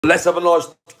Let's have a nice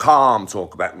calm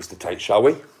talk about Mr. Tate, shall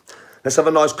we? Let's have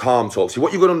a nice calm talk. See,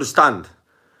 what you've got to understand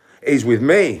is with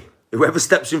me, whoever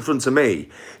steps in front of me,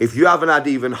 if you haven't had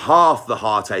even half the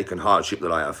heartache and hardship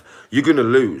that I have, you're going to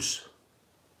lose.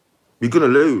 You're going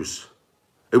to lose.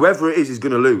 Whoever it is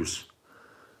going to lose.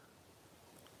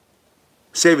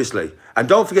 Seriously. And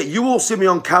don't forget, you all see me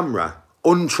on camera,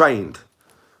 untrained,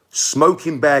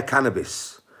 smoking bare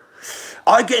cannabis.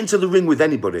 I get into the ring with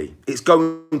anybody, it's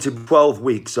going to be 12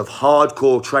 weeks of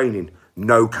hardcore training,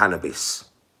 no cannabis.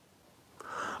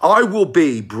 I will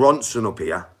be Bronson up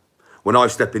here when I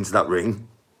step into that ring,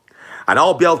 and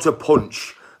I'll be able to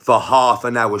punch for half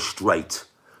an hour straight,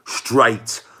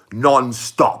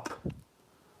 non-stop.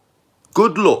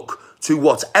 Good luck to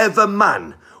whatever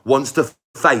man wants to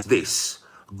face this.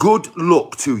 Good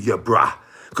luck to you, brah.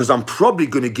 Because I'm probably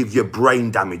going to give you brain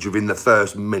damage within the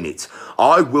first minute.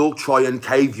 I will try and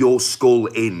cave your skull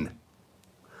in.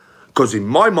 Because in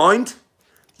my mind,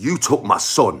 you took my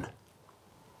son.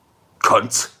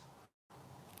 Cunt.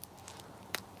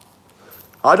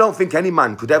 I don't think any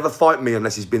man could ever fight me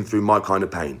unless he's been through my kind of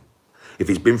pain. If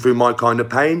he's been through my kind of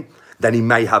pain, then he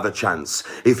may have a chance.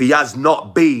 If he has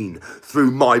not been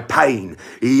through my pain,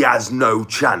 he has no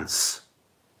chance.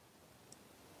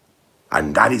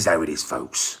 And that is how it is,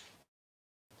 folks.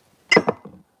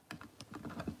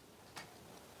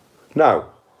 No,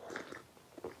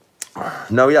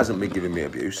 he hasn't been giving me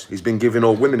abuse. He's been giving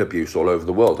all women abuse all over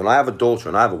the world. And I have a daughter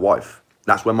and I have a wife.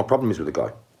 That's where my problem is with the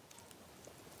guy.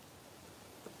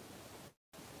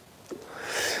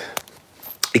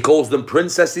 He calls them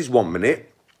princesses 1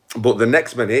 minute, but the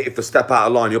next minute, if they step out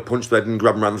of line, he'll punch their head and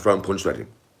grab them around the throat and punch their head in.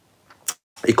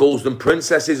 He calls them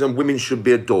princesses and women should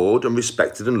be adored and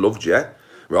respected and loved, yeah?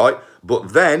 Right?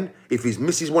 But then, if his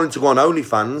missus wanted to go on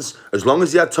OnlyFans, as long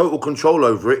as he had total control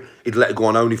over it, he'd let her go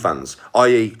on OnlyFans,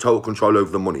 i.e. total control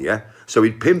over the money, yeah? So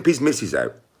he'd pimp his missus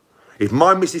out. If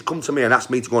my missus come to me and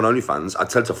asked me to go on OnlyFans, I'd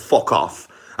tell her to fuck off.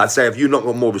 I'd say, have you not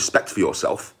got more respect for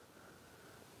yourself?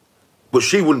 But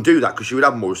she wouldn't do that because she would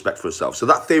have more respect for herself. So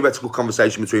that theoretical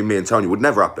conversation between me and Tony would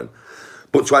never happen.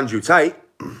 But to Andrew Tate,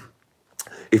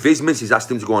 if his missus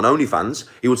asked him to go on OnlyFans,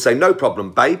 he would say, no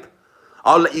problem, babe.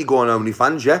 I'll let you go on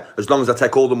OnlyFans, yeah? As long as I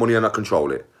take all the money and I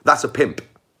control it. That's a pimp.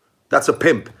 That's a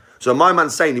pimp. So my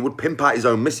man's saying he would pimp out his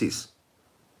own missus.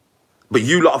 But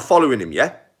you lot are following him,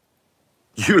 yeah?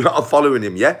 You lot are following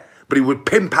him, yeah? But he would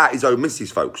pimp out his own missus,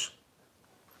 folks.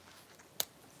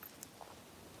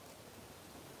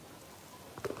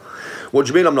 What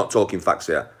do you mean I'm not talking facts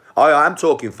here? I am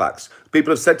talking facts.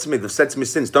 People have said to me, they've said to me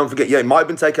since, don't forget, yeah, it might have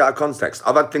been taken out of context.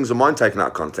 I've had things of mine taken out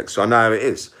of context, so I know how it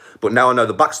is. But now I know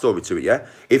the backstory to it, yeah?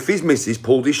 If his missus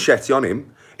pulled his shetty on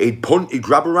him, he'd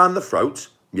grab her around the throat,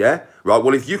 yeah? Right,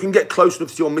 well, if you can get close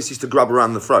enough to your missus to grab her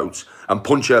around the throat and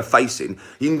punch her face in,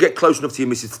 you can get close enough to your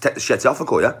missus to take the shetty off her,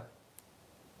 couldn't you?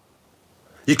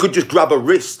 You could just grab her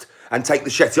wrist and take the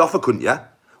shetty off her, couldn't you?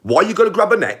 Why you got to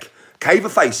grab her neck, cave her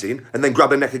face in, and then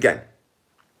grab her neck again?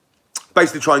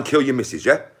 Basically try and kill your missus,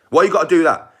 yeah? Why you got to do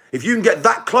that? If you can get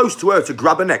that close to her to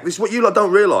grab her neck, this is what you lot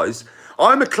don't realise.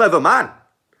 I'm a clever man.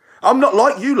 I'm not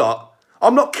like you lot.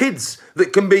 I'm not kids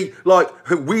that can be, like,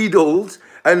 wheedled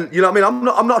and, you know what I mean?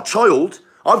 I'm not a child.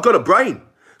 I've got a brain.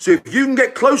 So if you can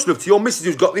get close enough to your missus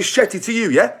who's got this shetty to you,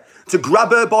 yeah? To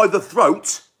grab her by the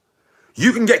throat,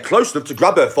 you can get close enough to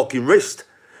grab her fucking wrist.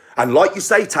 And like you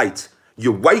say, Tate,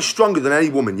 you're way stronger than any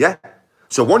woman, yeah?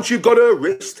 So once you've got her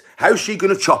wrist, how's she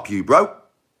going to chop you, bro?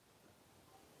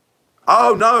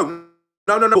 Oh, no.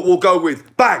 But we'll go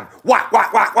with bang, whack,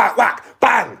 whack, whack, whack, whack,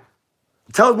 bang.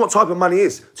 Tell him what type of man he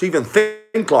is to even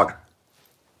think like.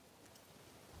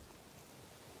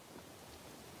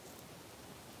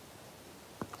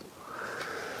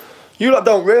 You lot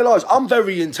don't realise I'm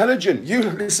very intelligent. You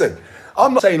listen,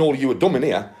 I'm not saying all of you are dumb in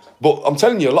here, but I'm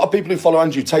telling you, a lot of people who follow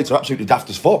Andrew Tate are absolutely daft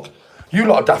as fuck. You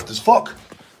lot are daft as fuck.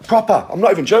 Proper. I'm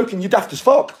not even joking. You're daft as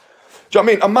fuck. Do you know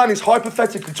what I mean? A man is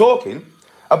hypothetically talking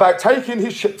about taking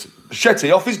his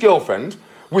shetty off his girlfriend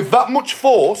with that much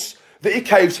force that he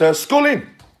caves her skull in.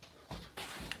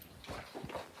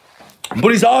 But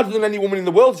he's harder than any woman in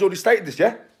the world. He's already stated this,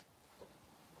 yeah?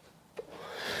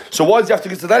 So why does he have to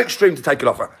get to that extreme to take it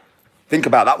off her? Think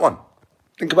about that one.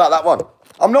 Think about that one.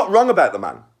 I'm not wrong about the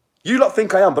man. You lot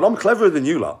think I am, but I'm cleverer than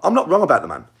you lot. I'm not wrong about the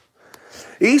man.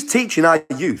 He's teaching our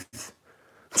youth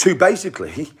to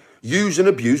basically use and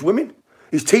abuse women.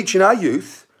 He's teaching our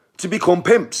youth to become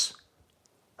pimps.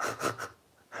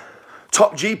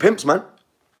 Top G pimps, man.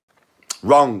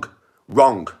 Wrong.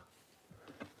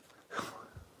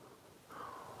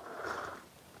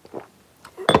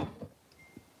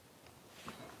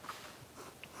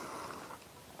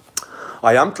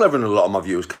 I am clever than a lot of my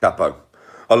viewers, Capo.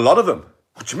 A lot of them.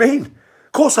 What do you mean?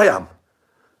 Of course I am.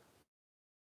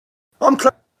 I'm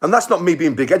clever. And that's not me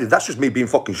being big-headed. That's just me being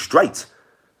fucking straight.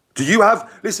 Do you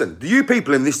have, listen, do you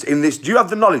people in this, do you have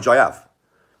the knowledge I have?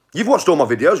 You've watched all my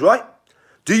videos, right?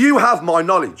 Do you have my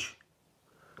knowledge?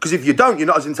 Because if you don't, you're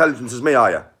not as intelligent as me,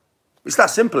 are you? It's that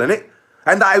simple, isn't it?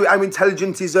 And that how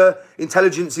intelligence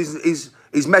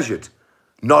is measured.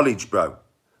 Knowledge, bro.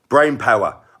 Brain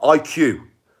power. IQ.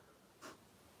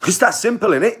 It's that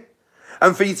simple, isn't it?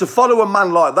 And for you to follow a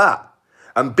man like that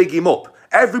and big him up,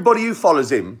 everybody who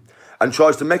follows him and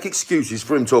tries to make excuses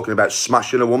for him talking about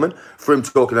smashing a woman, for him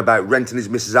talking about renting his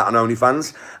missus out on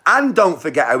OnlyFans, and don't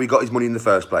forget how he got his money in the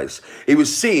first place. He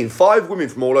was seeing 5 women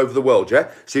from all over the world,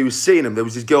 yeah? So he was seeing them, there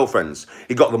was his girlfriends.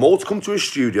 He got them all to come to his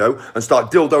studio and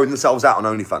start dildoing themselves out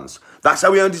on OnlyFans. That's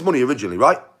how he earned his money originally,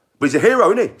 right? But he's a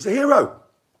hero, isn't he? He's a hero.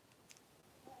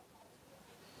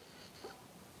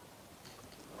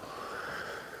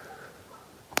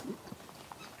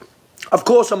 Of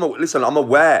course, I'm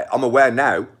aware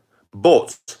now,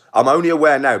 but I'm only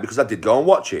aware now because I did go and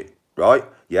watch it, right?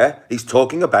 Yeah, he's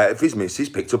talking about if his missus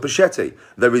picked up a shetty.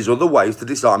 There is other ways to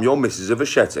disarm your missus of a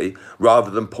shetty rather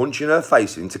than punching her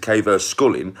face in to cave her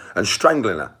skull in and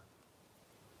strangling her.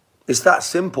 It's that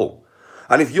simple.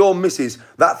 And if your missus,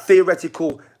 that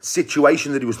theoretical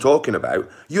situation that he was talking about,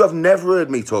 you have never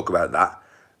heard me talk about that.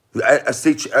 A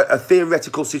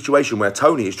theoretical situation where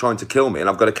Tony is trying to kill me and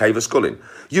I've got to cave a skull in.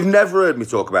 You've never heard me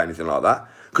talk about anything like that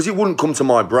because it wouldn't come to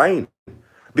my brain.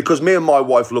 Because me and my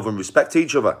wife love and respect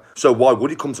each other. So why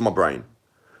would it come to my brain?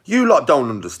 You lot don't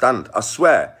understand. I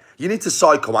swear. You need to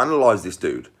psychoanalyse this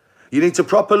dude. You need to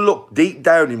proper look deep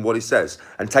down in what he says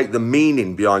and take the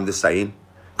meaning behind the saying.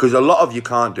 Because a lot of you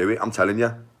can't do it, I'm telling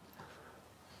you.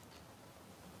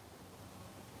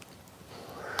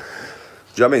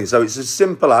 Do you know what I mean? So it's as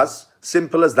simple as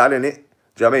that, innit? Do you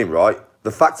know what I mean, right?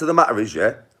 The fact of the matter is,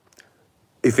 yeah,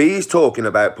 if he is talking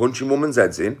about punching women's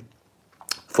heads in,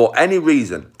 for any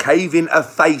reason, caving a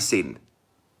face in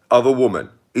of a woman,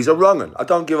 he's a wrong'un. I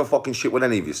don't give a fucking shit what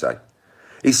any of you say.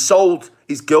 He's sold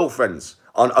his girlfriends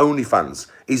on OnlyFans.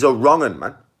 He's a wrong'un,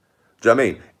 man. Do you know what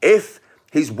I mean? If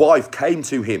his wife came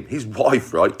to him,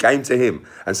 right, came to him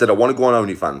and said, I want to go on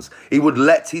OnlyFans, he would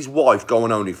let his wife go on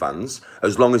OnlyFans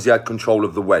as long as he had control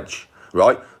of the wedge,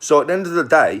 right? So at the end of the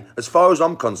day, as far as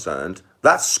I'm concerned,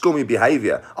 that's scummy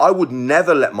behaviour. I would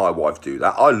never let my wife do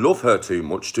that. I love her too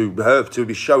much to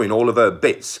be showing all of her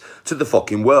bits to the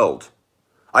fucking world.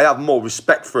 I have more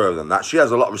respect for her than that. She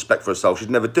has a lot of respect for herself. She'd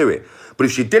never do it. But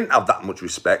if she didn't have that much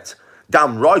respect,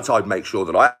 damn right I'd make sure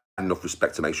that I had enough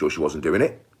respect to make sure she wasn't doing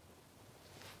it.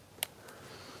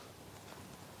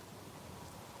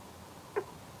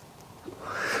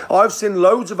 I've seen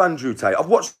loads of Andrew Tate. I've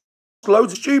watched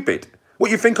loads of stupid.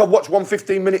 What, you think I've watched one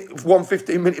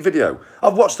 15-minute video?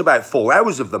 I've watched about 4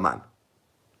 hours of the man.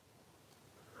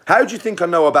 How do you think I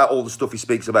know about all the stuff he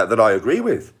speaks about that I agree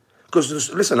with?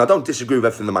 Because, listen, I don't disagree with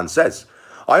everything the man says.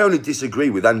 I only disagree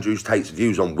with Andrew Tate's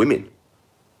views on women.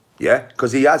 Yeah?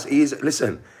 Because he has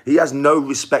no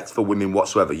respect for women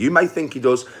whatsoever. You may think he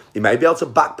does. He may be able to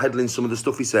backpedal in some of the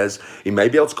stuff he says. He may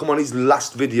be able to come on his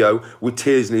last video with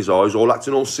tears in his eyes, all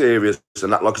acting all serious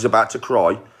and act like he's about to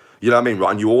cry. You know what I mean,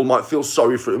 right? And you all might feel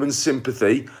sorry for him and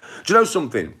sympathy. Do you know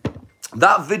something?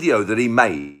 That video that he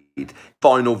made,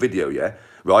 final video, yeah,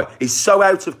 right, is so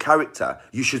out of character,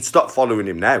 you should stop following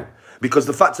him now. Because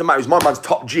the fact of the matter is, my man's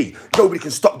top G. Nobody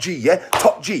can stop G, yeah?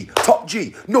 Top G, top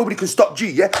G. Nobody can stop G,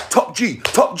 yeah? Top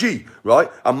G, right?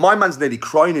 And my man's nearly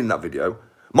crying in that video.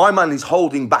 My man is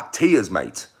holding back tears,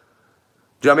 mate.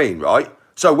 Do you know what I mean, right?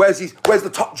 So where's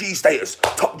the top G status?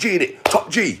 Top G in it,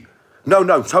 top G. No,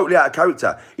 totally out of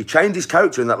character. He changed his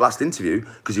character in that last interview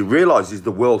because he realises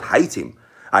the world hate him.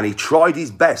 And he tried his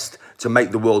best to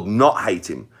make the world not hate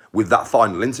him with that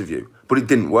final interview. But it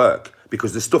didn't work.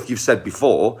 Because the stuff you've said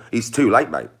before is too late,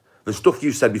 mate. The stuff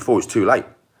you said before is too late.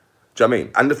 Do you know what I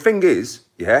mean? And the thing is,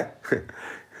 yeah,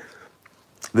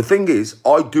 the thing is,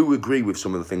 I do agree with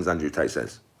some of the things Andrew Tate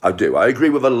says. I do. I agree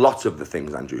with a lot of the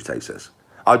things Andrew Tate says.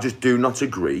 I just do not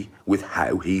agree with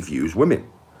how he views women.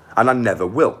 And I never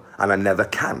will. And I never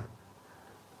can.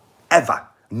 Ever.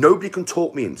 Nobody can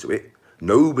talk me into it.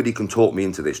 Nobody can talk me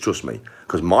into this, trust me.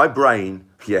 Because my brain,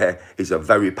 yeah, is a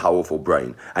very powerful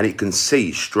brain. And it can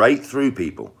see straight through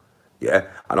people. Yeah?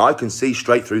 And I can see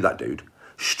straight through that dude.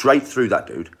 Straight through that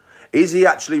dude. Is he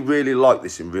actually really like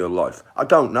this in real life? I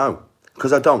don't know.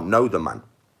 Because I don't know the man.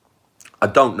 I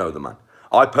don't know the man.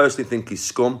 I personally think he's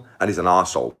scum and he's an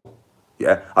arsehole.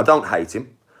 Yeah? I don't hate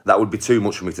him. That would be too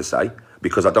much for me to say.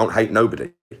 Because I don't hate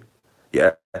nobody.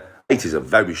 Yeah? Hate is a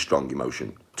very strong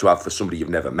emotion to have for somebody you've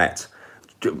never met.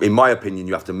 In my opinion,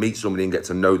 you have to meet somebody and get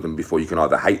to know them before you can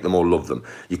either hate them or love them.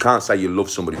 You can't say you love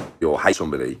somebody or hate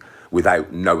somebody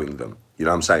without knowing them. You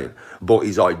know what I'm saying? But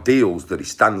his ideals that he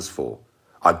stands for,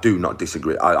 I do not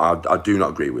disagree. I do not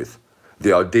agree with.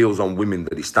 The ideals on women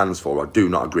that he stands for, I do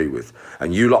not agree with.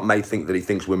 And you lot may think that he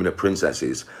thinks women are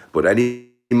princesses, but any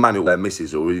man who their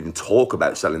missus or even talk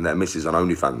about selling their missus on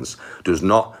OnlyFans does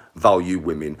not value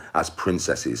women as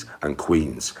princesses and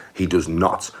queens. He does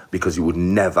not, because he would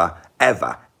never,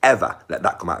 ever, ever let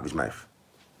that come out of his mouth.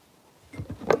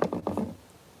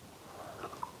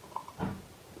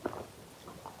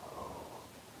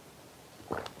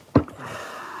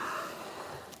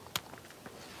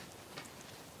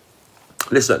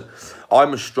 Listen,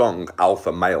 I'm a strong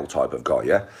alpha male type of guy,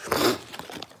 yeah?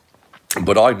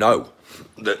 But I know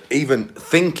that even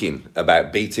thinking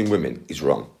about beating women is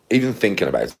wrong. Even thinking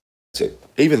about it.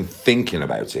 Even thinking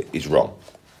about it is wrong,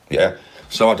 yeah?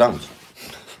 So I don't.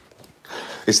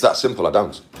 It's that simple, I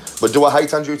don't. But do I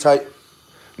hate Andrew Tate?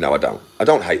 No, I don't. I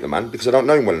don't hate the man because I don't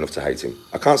know him well enough to hate him.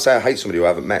 I can't say I hate somebody who I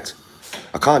haven't met.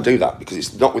 I can't do that because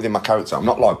it's not within my character. I'm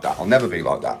not like that. I'll never be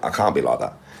like that. I can't be like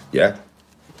that, yeah?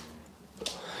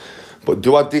 But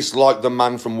do I dislike the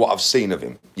man from what I've seen of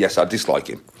him? Yes, I dislike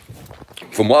him.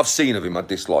 From what I've seen of him, I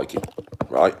dislike him,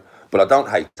 right? But I don't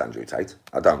hate Andrew Tate.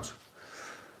 I don't.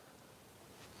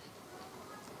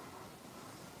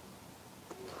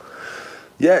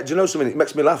 Yeah, do you know something? It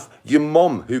makes me laugh. Your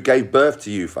mum, who gave birth to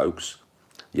you folks,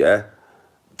 yeah,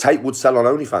 Tate would sell on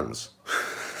OnlyFans.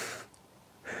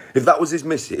 If that was his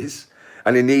missus,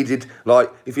 and he needed,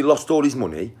 like, if he lost all his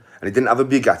money, and he didn't have a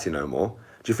Bugatti no more,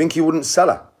 do you think he wouldn't sell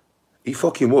her? He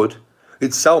fucking would.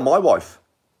 He'd sell my wife.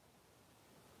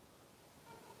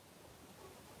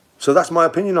 So that's my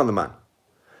opinion on the man.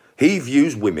 He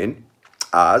views women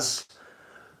as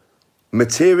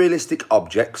materialistic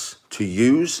objects to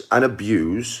use and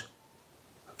abuse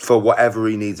for whatever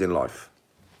he needs in life.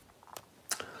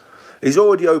 He's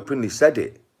already openly said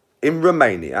it. In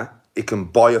Romania, he can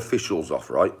buy officials off,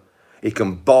 right? He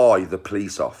can buy the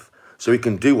police off. So he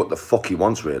can do what the fuck he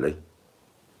wants, really.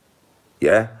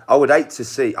 Yeah? I would hate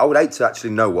to actually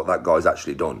know what that guy's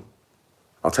actually done.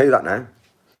 I'll tell you that now.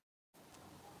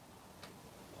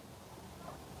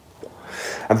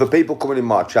 And for people coming in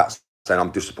my chat saying,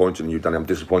 I'm disappointed in you, Danny, I'm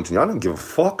disappointed in you, I don't give a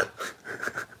fuck.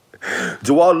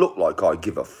 Do I look like I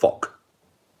give a fuck?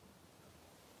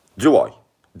 Do I?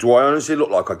 Do I honestly look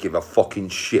like I give a fucking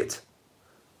shit?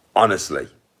 Honestly.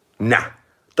 Nah.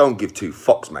 Don't give two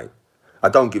fucks, mate. I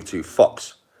don't give two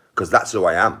fucks. Because that's who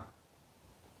I am.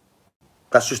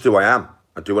 That's just who I am.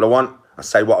 I do what I want, I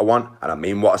say what I want, and I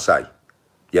mean what I say.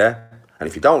 Yeah? And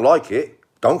if you don't like it,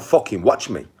 don't fucking watch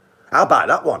me. How about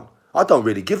that one? I don't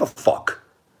really give a fuck.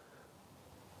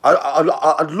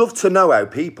 I'd love to know how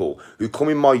people who come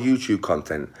in my YouTube come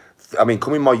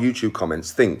in my YouTube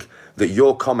comments think that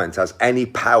your comment has any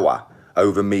power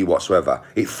over me whatsoever.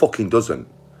 It fucking doesn't.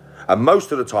 And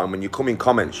most of the time when you come in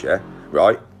comments, yeah,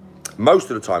 right? Most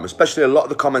of the time, especially a lot of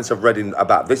the comments I've read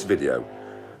about this video,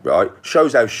 right,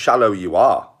 shows how shallow you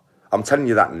are. I'm telling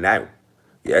you that now.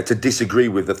 Yeah, to disagree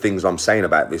with the things I'm saying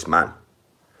about this man.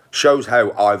 Shows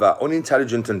how either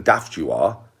unintelligent and daft you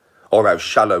are, or how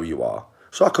shallow you are.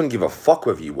 So I couldn't give a fuck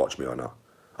whether you watch me or not.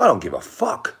 I don't give a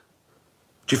fuck.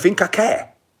 Do you think I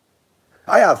care?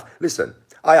 I have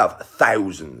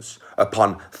thousands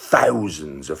upon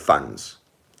thousands of fans.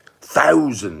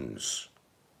 Thousands.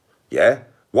 Yeah?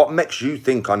 What makes you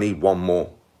think I need one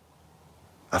more?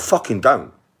 I fucking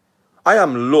don't. I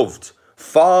am loved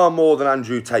far more than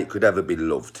Andrew Tate could ever be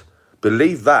loved.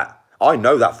 Believe that. I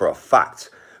know that for a fact.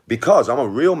 Because I'm a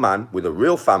real man with a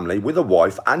real family, with a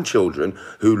wife and children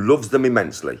who loves them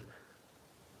immensely.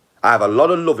 I have a lot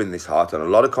of love in this heart and a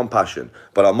lot of compassion.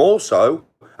 But I'm also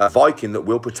a Viking that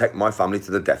will protect my family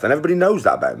to the death. And everybody knows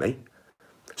that about me.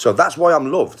 So that's why I'm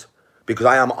loved. Because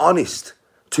I am honest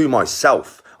to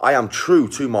myself. I am true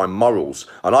to my morals.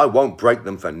 And I won't break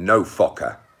them for no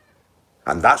fucker.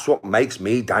 And that's what makes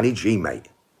me Danny G, mate.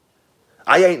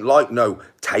 I ain't like no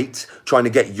Tate trying to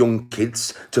get young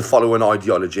kids to follow an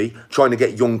ideology, trying to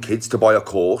get young kids to buy a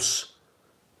course.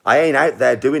 I ain't out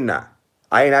there doing that.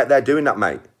 I ain't out there doing that,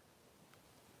 mate.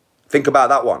 Think about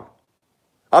that one.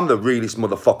 I'm the realest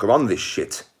motherfucker on this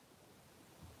shit.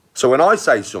 So when I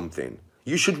say something,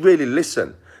 you should really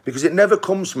listen, because it never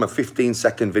comes from a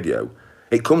 15-second video.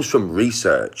 It comes from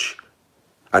research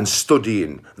and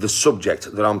studying the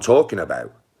subject that I'm talking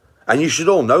about. And you should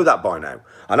all know that by now.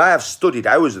 And I have studied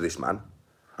hours of this man.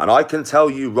 And I can tell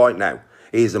you right now,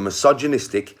 he is a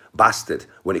misogynistic bastard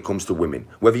when it comes to women.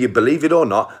 Whether you believe it or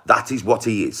not, that is what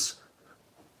he is.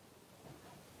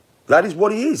 That is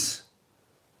what he is.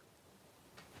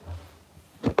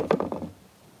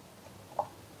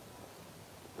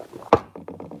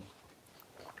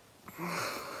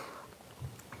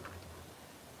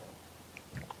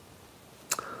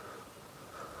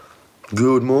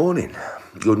 Good morning.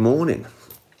 Good morning.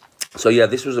 So yeah,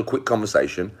 this was a quick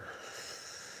conversation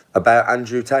about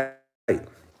Andrew Tate.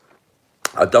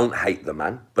 I don't hate the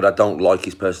man, but I don't like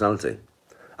his personality.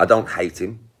 I don't hate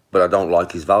him, but I don't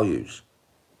like his values.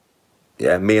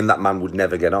 Yeah, me and that man would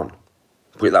never get on.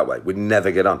 Put it that way, we'd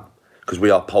never get on because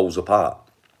we are poles apart.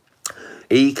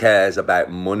 He cares about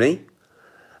money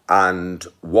and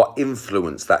what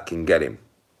influence that can get him.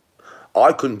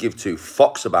 I couldn't give two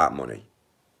fucks about money.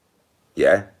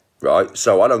 Yeah, right?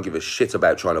 So I don't give a shit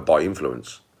about trying to buy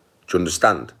influence. Do you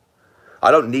understand?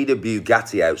 I don't need a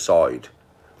Bugatti outside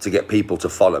to get people to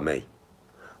follow me.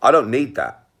 I don't need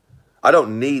that. I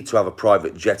don't need to have a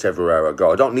private jet everywhere I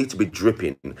go. I don't need to be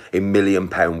dripping in £1 million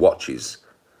watches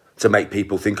to make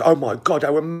people think, oh my God,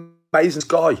 how amazing this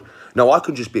guy. No, I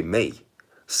can just be me.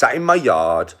 Sat in my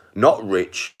yard, not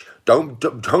rich, don't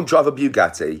drive a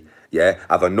Bugatti, yeah,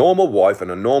 have a normal wife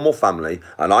and a normal family,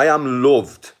 and I am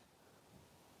loved.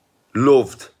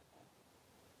 Loved.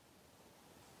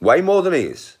 Way more than he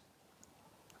is.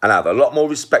 And I have a lot more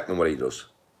respect than what he does.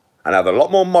 And I have a lot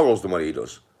more morals than what he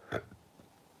does.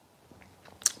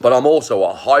 But I'm also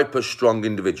a hyper-strong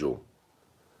individual,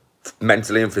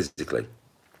 mentally and physically.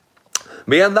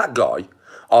 Me and that guy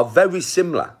are very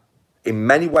similar in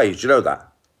many ways. Do you know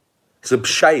that? It's a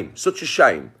shame, such a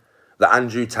shame, that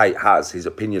Andrew Tate has his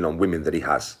opinion on women that he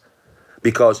has.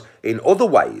 Because in other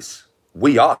ways,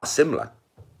 we are similar.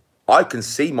 I can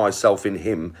see myself in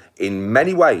him in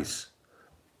many ways.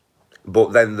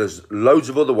 But then there's loads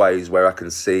of other ways where I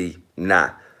can see,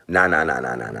 nah.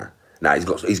 Now,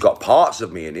 he's got parts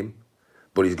of me in him,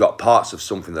 but he's got parts of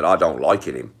something that I don't like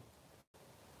in him.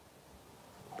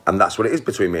 And that's what it is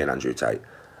between me and Andrew Tate.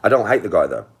 I don't hate the guy,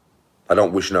 though. I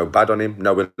don't wish no bad on him,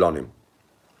 no ill on him.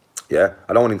 Yeah?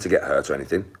 I don't want him to get hurt or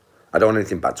anything. I don't want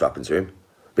anything bad to happen to him.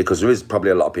 Because there is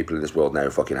probably a lot of people in this world now who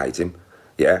fucking hate him.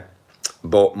 Yeah?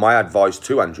 But my advice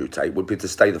to Andrew Tate would be to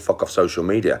stay the fuck off social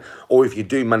media. Or if you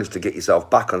do manage to get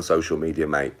yourself back on social media,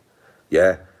 mate,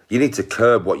 yeah, you need to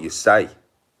curb what you say.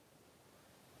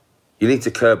 You need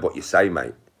to curb what you say,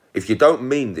 mate. If you don't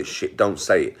mean this shit, don't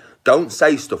say it. Don't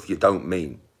say stuff you don't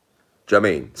mean. Do you know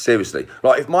what I mean? Seriously.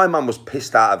 Like, if my man was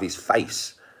pissed out of his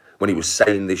face when he was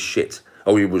saying this shit,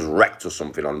 or he was wrecked or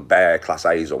something on bare Class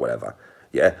A's or whatever,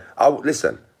 yeah,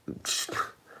 listen,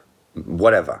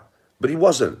 whatever. But he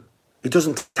wasn't. He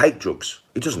doesn't take drugs.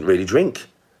 He doesn't really drink.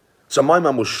 So my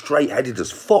man was straight-headed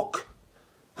as fuck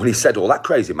when he said all that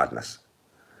crazy madness.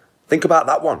 Think about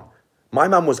that one. My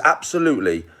man was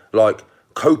absolutely like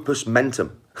corpus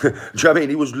mentum. Do you know what I mean?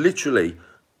 He was literally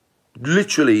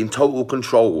in total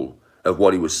control of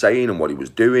what he was saying and what he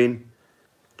was doing.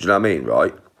 Do you know what I mean,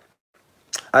 right?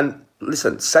 And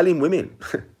listen, selling women.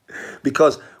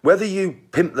 Because whether you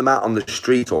pimp them out on the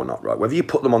street or not, right? Whether you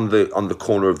put them on the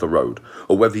corner of the road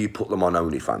or whether you put them on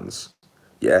OnlyFans,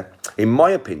 yeah? In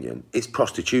my opinion, it's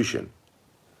prostitution.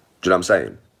 Do you know what I'm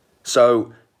saying?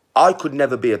 So I could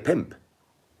never be a pimp.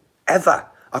 Ever.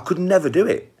 I could never do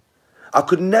it. I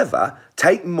could never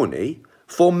take money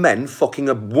for men fucking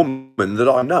a woman that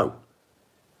I know.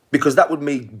 Because that would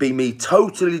be me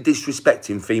totally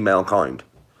disrespecting female kind.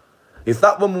 If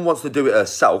that woman wants to do it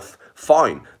herself,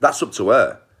 fine. That's up to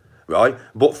her, right?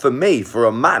 But for me, for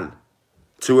a man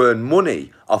to earn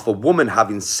money off a woman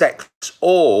having sex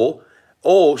or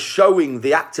showing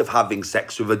the act of having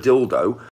sex with a dildo